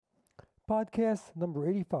podcast number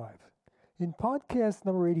 85. In podcast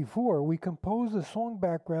number 84, we composed a song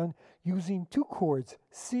background using two chords,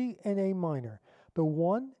 C and A minor, the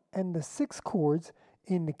 1 and the 6 chords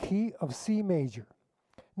in the key of C major.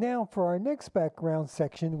 Now for our next background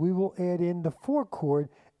section, we will add in the 4 chord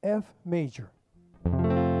F major.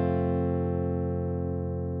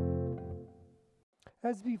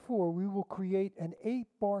 As before, we will create an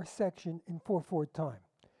 8-bar section in 4/4 time.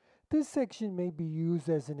 This section may be used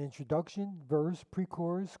as an introduction, verse,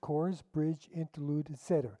 pre-chorus, chorus, bridge, interlude,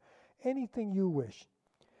 etc. Anything you wish.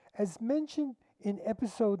 As mentioned in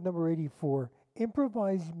episode number 84,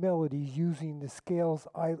 improvise melodies using the scales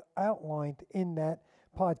I outlined in that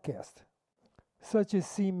podcast, such as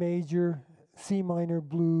C major, C minor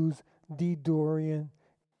blues, D Dorian,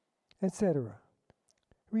 etc.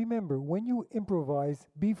 Remember, when you improvise,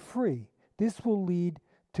 be free. This will lead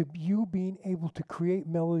to you being able to create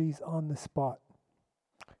melodies on the spot.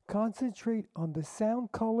 Concentrate on the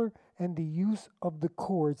sound color and the use of the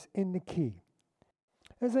chords in the key.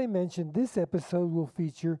 As I mentioned, this episode will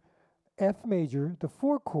feature F major, the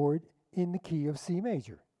 4 chord in the key of C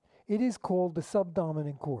major. It is called the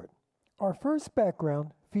subdominant chord. Our first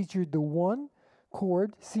background featured the 1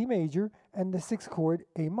 chord C major and the 6 chord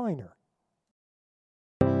A minor.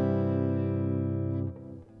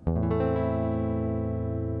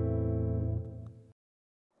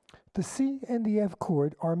 The C and the F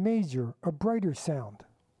chord are major, a brighter sound.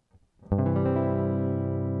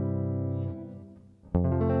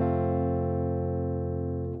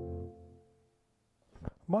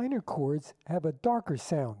 Minor chords have a darker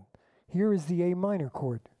sound. Here is the A minor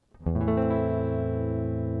chord.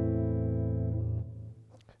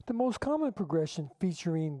 The most common progression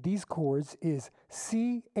featuring these chords is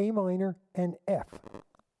C, A minor, and F.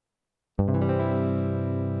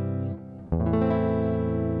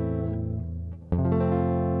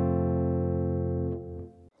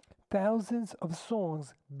 Thousands of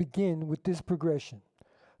songs begin with this progression.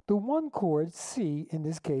 The 1 chord, C in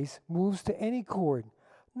this case, moves to any chord,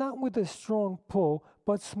 not with a strong pull,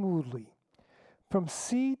 but smoothly. From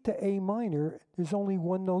C to A minor, there's only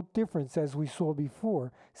 1 note difference as we saw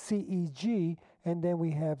before, C, E, G, and then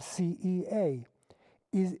we have C, E, A.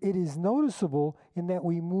 It is noticeable in that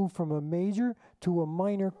we move from a major to a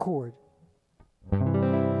minor chord.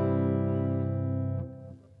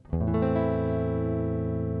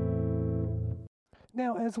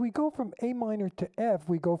 Now, as we go from A minor to F,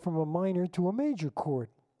 we go from a minor to a major chord.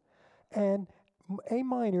 And A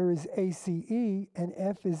minor is ACE and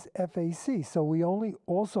F is FAC, so we only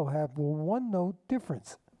also have 1 note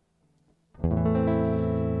difference.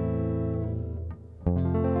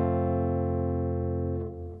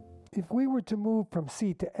 If we were to move from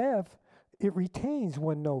C to F, it retains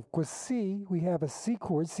 1 note, because C, we have a C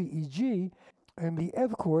chord, C, E, G, and the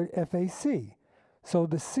F chord, FAC. So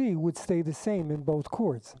the C would stay the same in both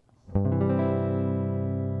chords.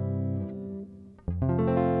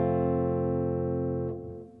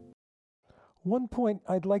 One point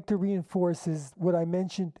I'd like to reinforce is what I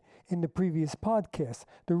mentioned in the previous podcast.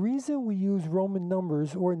 The reason we use Roman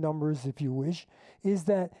numbers, or numbers if you wish, is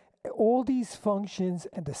that all these functions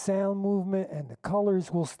and the sound movement and the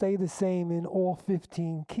colors will stay the same in all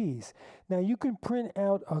 15 keys. Now you can print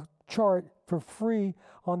out a chart for free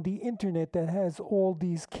on the internet that has all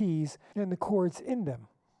these keys and the chords in them.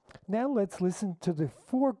 Now let's listen to the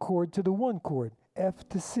 4 chord to the 1 chord, F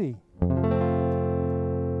to C.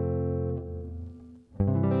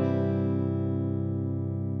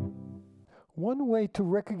 One way to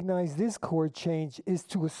recognize this chord change is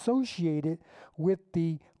to associate it with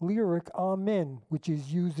the lyric Amen, which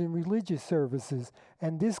is used in religious services,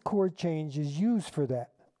 and this chord change is used for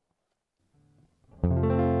that.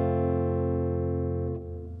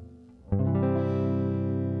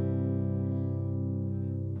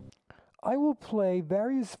 I will play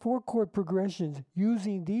various 4 chord progressions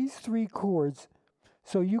using these 3 chords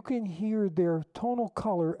so you can hear their tonal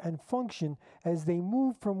color and function as they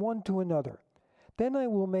move from one to another. Then I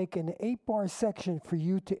will make an 8-bar section for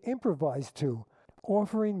you to improvise to,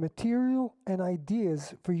 offering material and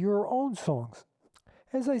ideas for your own songs.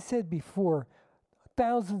 As I said before,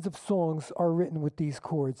 thousands of songs are written with these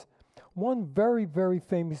chords. One very, very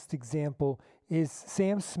famous example is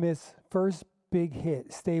Sam Smith's first big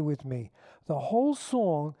hit, Stay With Me. The whole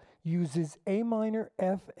song uses A minor,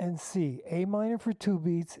 F, and C. A minor for 2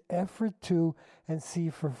 beats, F for 2, and C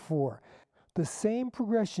for 4. The same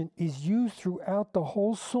progression is used throughout the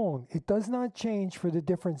whole song. It does not change for the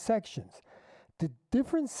different sections. The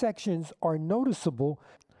different sections are noticeable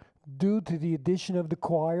due to the addition of the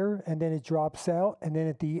choir, and then it drops out, and then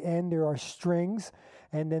at the end there are strings,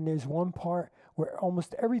 and then there's one part where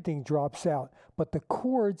almost everything drops out, but the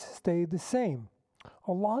chords stay the same.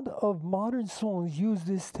 A lot of modern songs use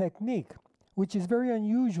this technique, which is very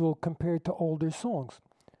unusual compared to older songs.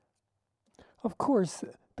 Of course,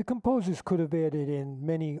 the composers could have added in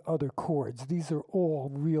many other chords. These are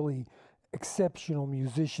all really exceptional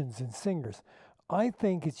musicians and singers. I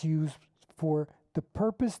think it's used for the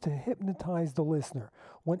purpose to hypnotize the listener.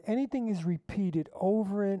 When anything is repeated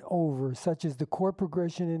over and over, such as the chord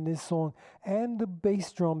progression in this song and the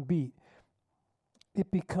bass drum beat,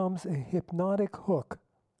 it becomes a hypnotic hook,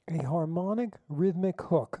 a harmonic rhythmic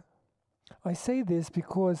hook. I say this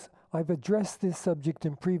because I've addressed this subject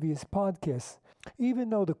in previous podcasts. Even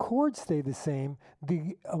though the chords stay the same,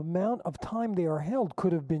 the amount of time they are held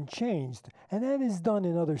could have been changed. And that is done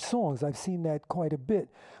in other songs. I've seen that quite a bit,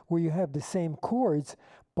 where you have the same chords,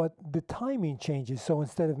 but the timing changes. So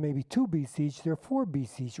instead of maybe 2 beats each, there are 4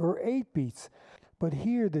 beats each, or 8 beats. But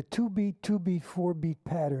here, the 2-beat, 2-beat, 4-beat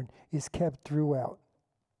pattern is kept throughout.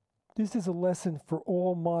 This is a lesson for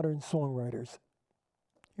all modern songwriters.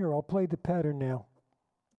 Here, I'll play the pattern now.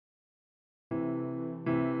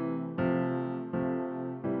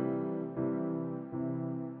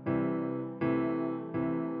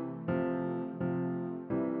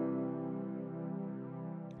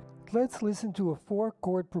 Let's listen to a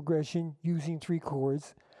 4-chord progression using 3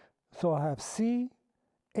 chords. So I'll have C,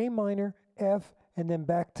 A minor, F, and then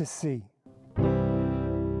back to C.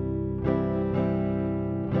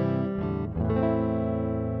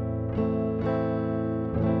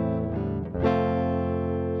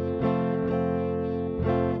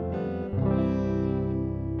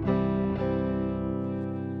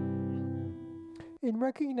 In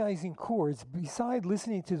recognizing chords, beside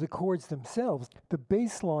listening to the chords themselves, the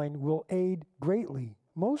bass line will aid greatly.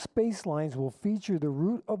 Most bass lines will feature the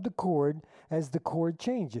root of the chord as the chord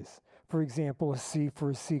changes. For example, a C for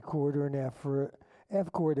a C chord or an F for an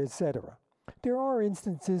F chord, etc. There are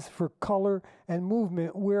instances for color and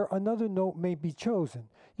movement where another note may be chosen.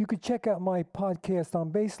 You could check out my podcast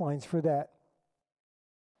on bass lines for that.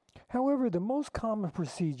 However, the most common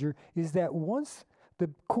procedure is that once the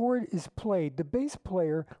chord is played, the bass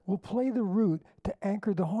player will play the root to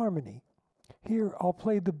anchor the harmony. Here, I'll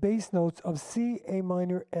play the bass notes of C, A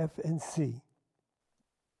minor, F, and C.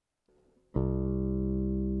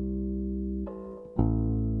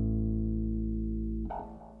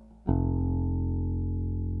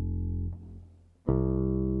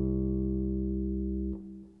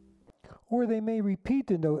 Or they may repeat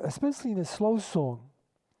the note, especially in a slow song.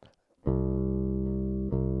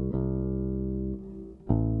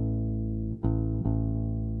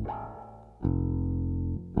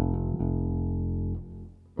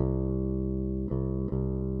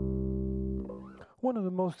 One of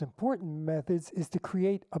the most important methods is to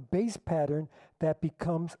create a bass pattern that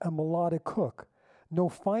becomes a melodic hook. No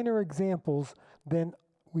finer examples than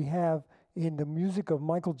we have in the music of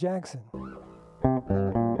Michael Jackson.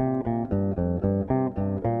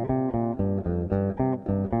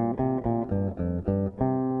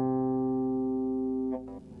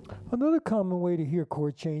 Another common way to hear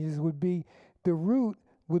chord changes would be the root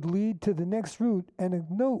would lead to the next root, and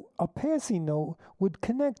a passing note would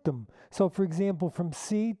connect them. So for example, from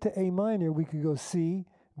C to A minor, we could go C,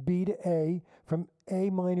 B to A, from A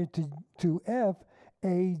minor to F,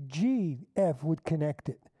 A, G, F would connect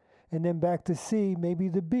it. And then back to C, maybe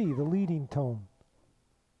the B, the leading tone.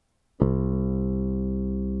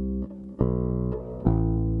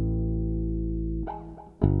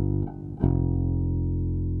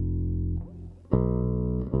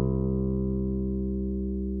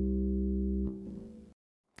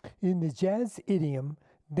 In the jazz idiom,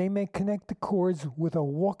 they may connect the chords with a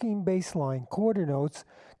walking bass line, quarter notes,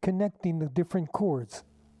 connecting the different chords.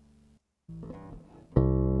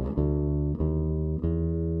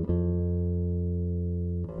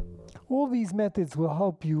 All these methods will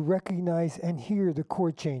help you recognize and hear the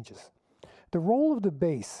chord changes. The role of the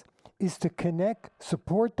bass is to connect,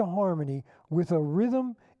 support the harmony with a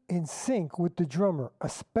rhythm in sync with the drummer,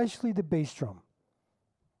 especially the bass drum.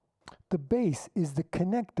 The bass is the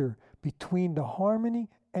connector between the harmony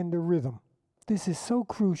and the rhythm. This is so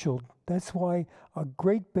crucial. That's why a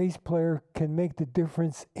great bass player can make the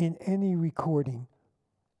difference in any recording.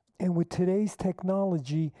 And with today's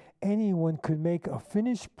technology, anyone could make a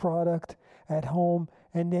finished product at home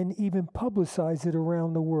and then even publicize it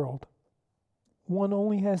around the world. One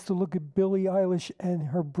only has to look at Billie Eilish and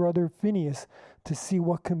her brother Phineas to see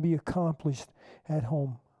what can be accomplished at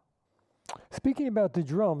home. Speaking about the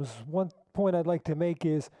drums, one point I'd like to make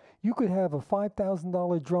is you could have a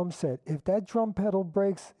 $5,000 drum set. If that drum pedal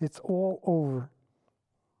breaks, it's all over.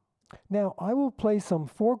 Now, I will play some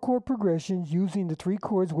 4-chord progressions using the 3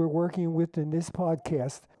 chords we're working with in this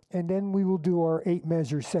podcast, and then we will do our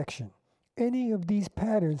 8-measure section. Any of these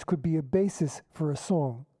patterns could be a basis for a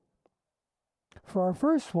song. For our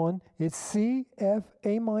first one, it's C, F,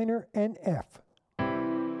 A minor, and F.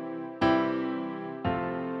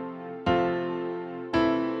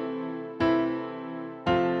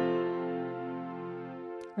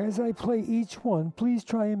 As I play each one, please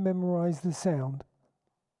try and memorize the sound.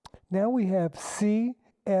 Now we have C,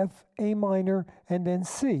 F, A minor, and then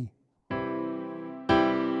C.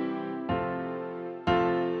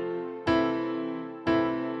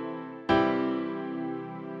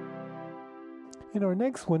 In our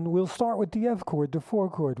next one, we'll start with the F chord, the 4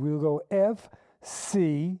 chord. We'll go F,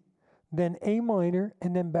 C, then A minor,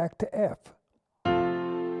 and then back to F.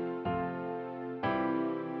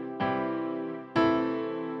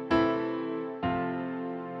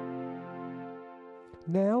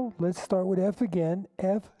 Now, let's start with F again.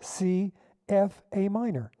 F, C, F, A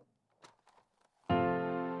minor.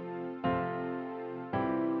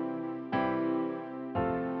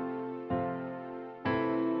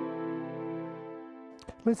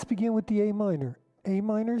 Let's begin with the A minor. A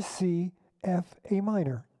minor, C, F, A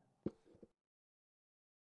minor.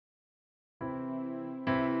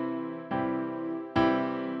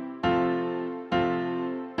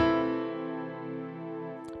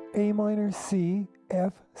 A minor, C,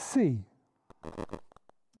 F, C.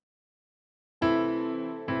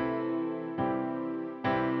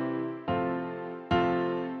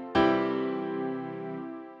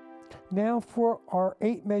 Now for our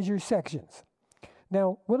 8-measure sections.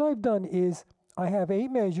 Now, what I've done is I have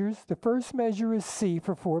 8 measures. The first measure is C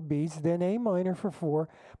for 4 beats, then A minor for 4,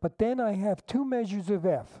 but then I have 2 measures of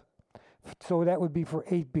F. So that would be for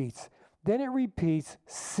 8 beats. Then it repeats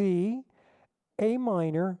C, A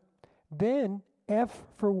minor, then F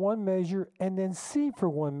for 1 measure, and then C for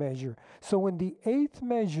 1 measure. So in the 8th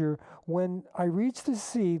measure, when I reach the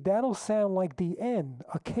C, that'll sound like the end,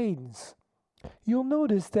 a cadence. You'll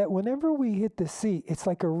notice that whenever we hit the C, it's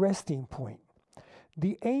like a resting point.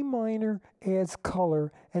 The A minor adds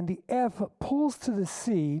color, and the F pulls to the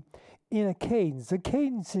C in a cadence. A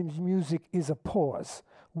cadence in music is a pause,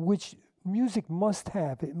 which music must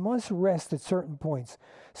have. It must rest at certain points.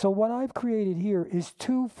 So what I've created here is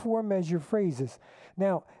 2 4-measure phrases.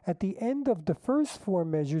 Now, at the end of the first 4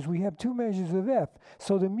 measures, we have 2 measures of F.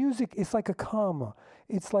 So the music is like a comma.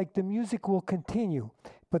 It's like the music will continue.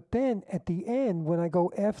 But then at the end, when I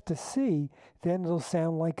go F to C, then it'll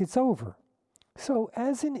sound like it's over. So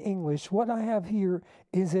as in English, what I have here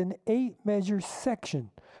is an 8-measure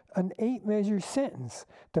section, an 8-measure sentence.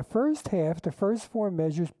 The first half, the first 4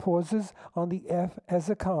 measures, pauses on the F as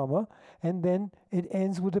a comma, and then it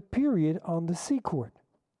ends with a period on the C chord.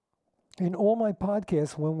 In all my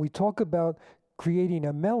podcasts, when we talk about creating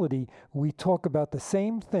a melody, we talk about the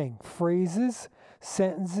same thing: phrases,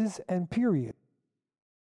 sentences, and period.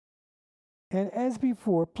 And as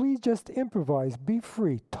before, please just improvise, be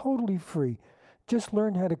free, totally free. Just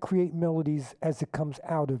learn how to create melodies as it comes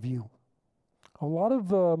out of you. A lot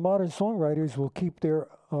of modern songwriters will keep their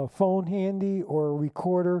phone handy or a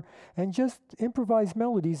recorder and just improvise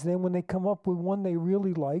melodies. Then when they come up with one they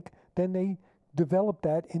really like, then they develop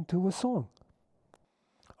that into a song.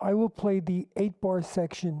 I will play the 8-bar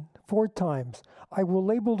section 4 times. I will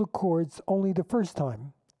label the chords only the first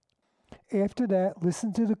time. After that,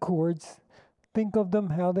 listen to the chords, think of them,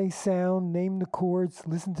 how they sound, name the chords,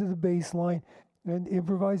 listen to the bass line, and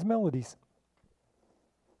improvise melodies.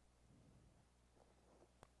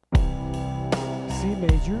 C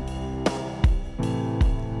major,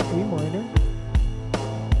 A minor,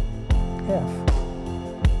 F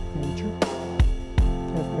major,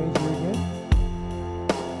 F major again,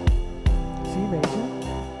 C major,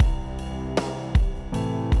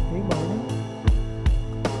 A minor,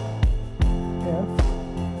 F,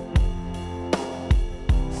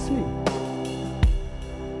 C.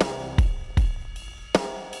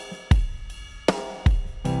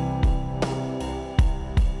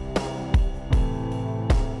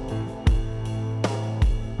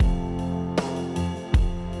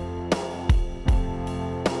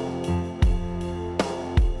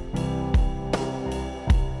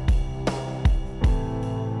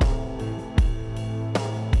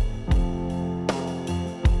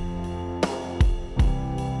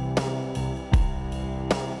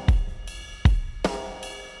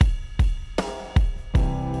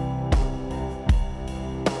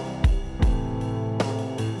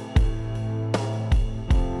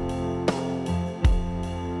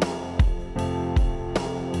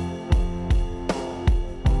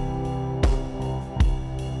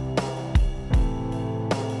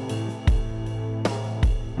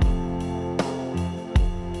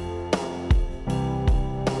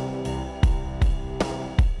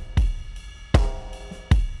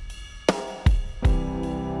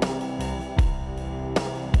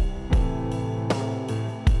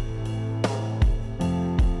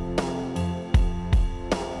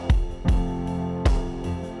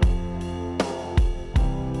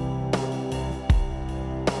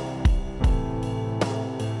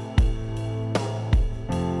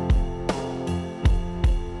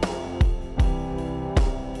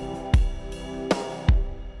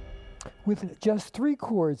 With just 3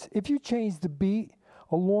 chords, if you change the beat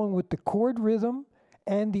along with the chord rhythm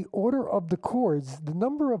and the order of the chords, the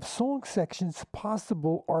number of song sections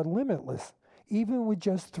possible are limitless, even with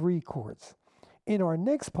just 3 chords. In our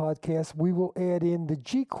next podcast, we will add in the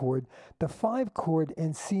G chord, the 5 chord,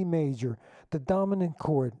 and C major, the dominant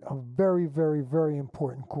chord, a very, very, very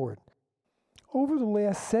important chord. Over the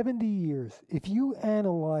last 70 years, if you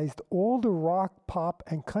analyzed all the rock, pop,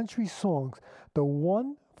 and country songs, the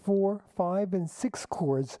 1, 4, 5, and 6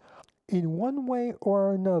 chords, in one way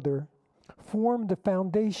or another, form the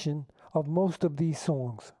foundation of most of these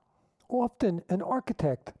songs. Often, an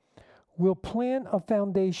architect will plan a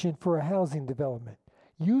foundation for a housing development.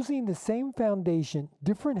 Using the same foundation,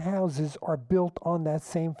 different houses are built on that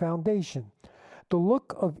same foundation. The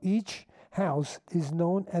look of each house is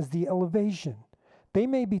known as the elevation. They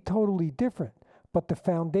may be totally different, but the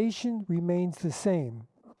foundation remains the same.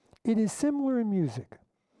 It is similar in music.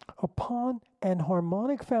 Upon an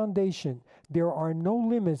harmonic foundation, there are no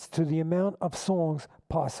limits to the amount of songs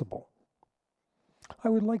possible. I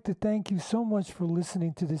would like to thank you so much for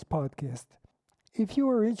listening to this podcast. If you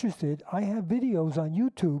are interested, I have videos on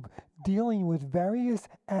YouTube dealing with various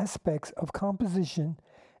aspects of composition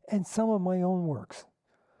and some of my own works.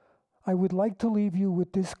 I would like to leave you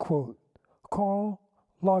with this quote, Karl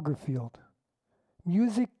Lagerfeld.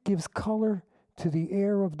 Music gives color to the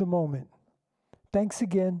air of the moment. Thanks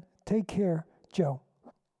again. Take care, Joe.